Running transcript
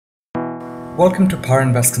Welcome to Power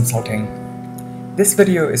Invest Consulting. This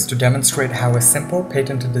video is to demonstrate how a simple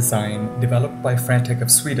patented design developed by Frantic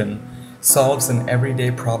of Sweden solves an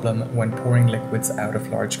everyday problem when pouring liquids out of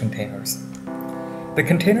large containers. The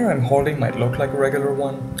container I'm holding might look like a regular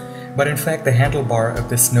one, but in fact the handlebar of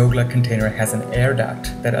this no-glug container has an air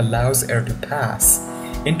duct that allows air to pass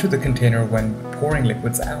into the container when pouring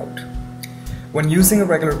liquids out. When using a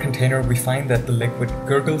regular container, we find that the liquid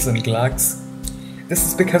gurgles and glugs. This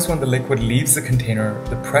is because when the liquid leaves the container,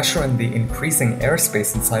 the pressure in the increasing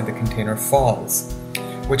airspace inside the container falls,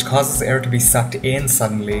 which causes air to be sucked in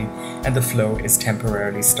suddenly and the flow is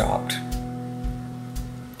temporarily stopped.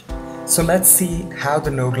 So let's see how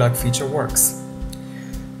the no-glug feature works.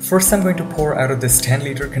 First, I'm going to pour out of this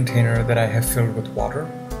 10-liter container that I have filled with water.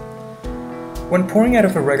 When pouring out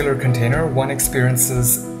of a regular container, one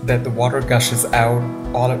experiences that the water gushes out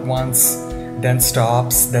all at once, then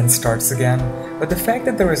stops, then starts again. But the fact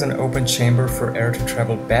that there is an open chamber for air to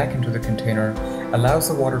travel back into the container allows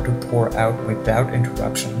the water to pour out without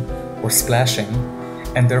interruption or splashing,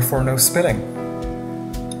 and therefore no spilling.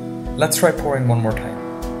 Let's try pouring one more time.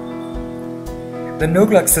 The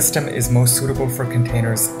no-glug system is most suitable for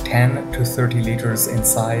containers 10 to 30 liters in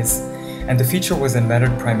size, and the feature was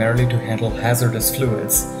invented primarily to handle hazardous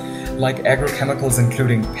fluids, like agrochemicals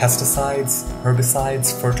including pesticides,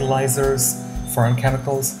 herbicides, fertilizers, farm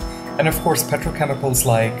chemicals, and of course petrochemicals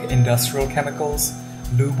like industrial chemicals,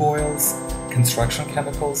 lube oils, construction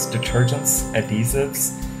chemicals, detergents,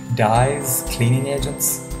 adhesives, dyes, cleaning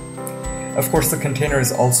agents. Of course, the container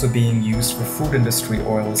is also being used for food industry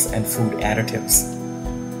oils and food additives.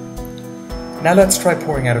 Now let's try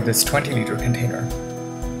pouring out of this 20-liter container.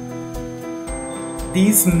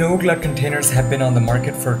 These no-glug containers have been on the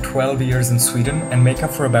market for 12 years in Sweden and make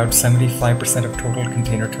up for about 75% of total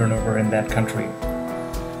container turnover in that country.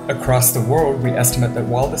 Across the world, we estimate that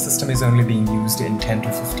while the system is only being used in 10 to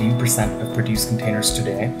 15% of produced containers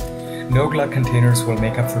today, no-glug containers will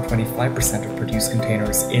make up for 25% of produced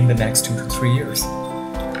containers in the next 2 to 3 years.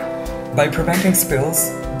 By preventing spills,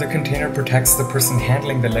 the container protects the person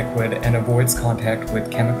handling the liquid and avoids contact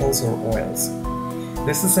with chemicals or oils.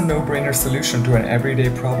 This is a no-brainer solution to an everyday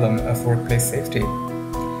problem of workplace safety.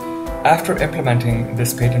 After implementing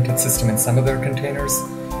this patented system in some of their containers,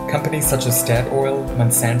 companies such as Statoil,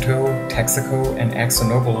 Monsanto, Texaco, and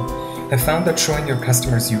AkzoNobel have found that showing your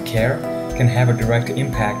customers you care can have a direct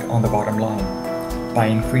impact on the bottom line by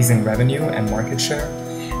increasing revenue and market share,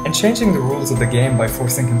 and changing the rules of the game by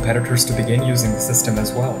forcing competitors to begin using the system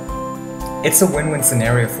as well. It's a win-win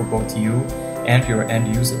scenario for both you and your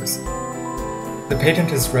end users. The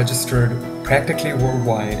patent is registered practically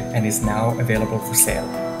worldwide and is now available for sale.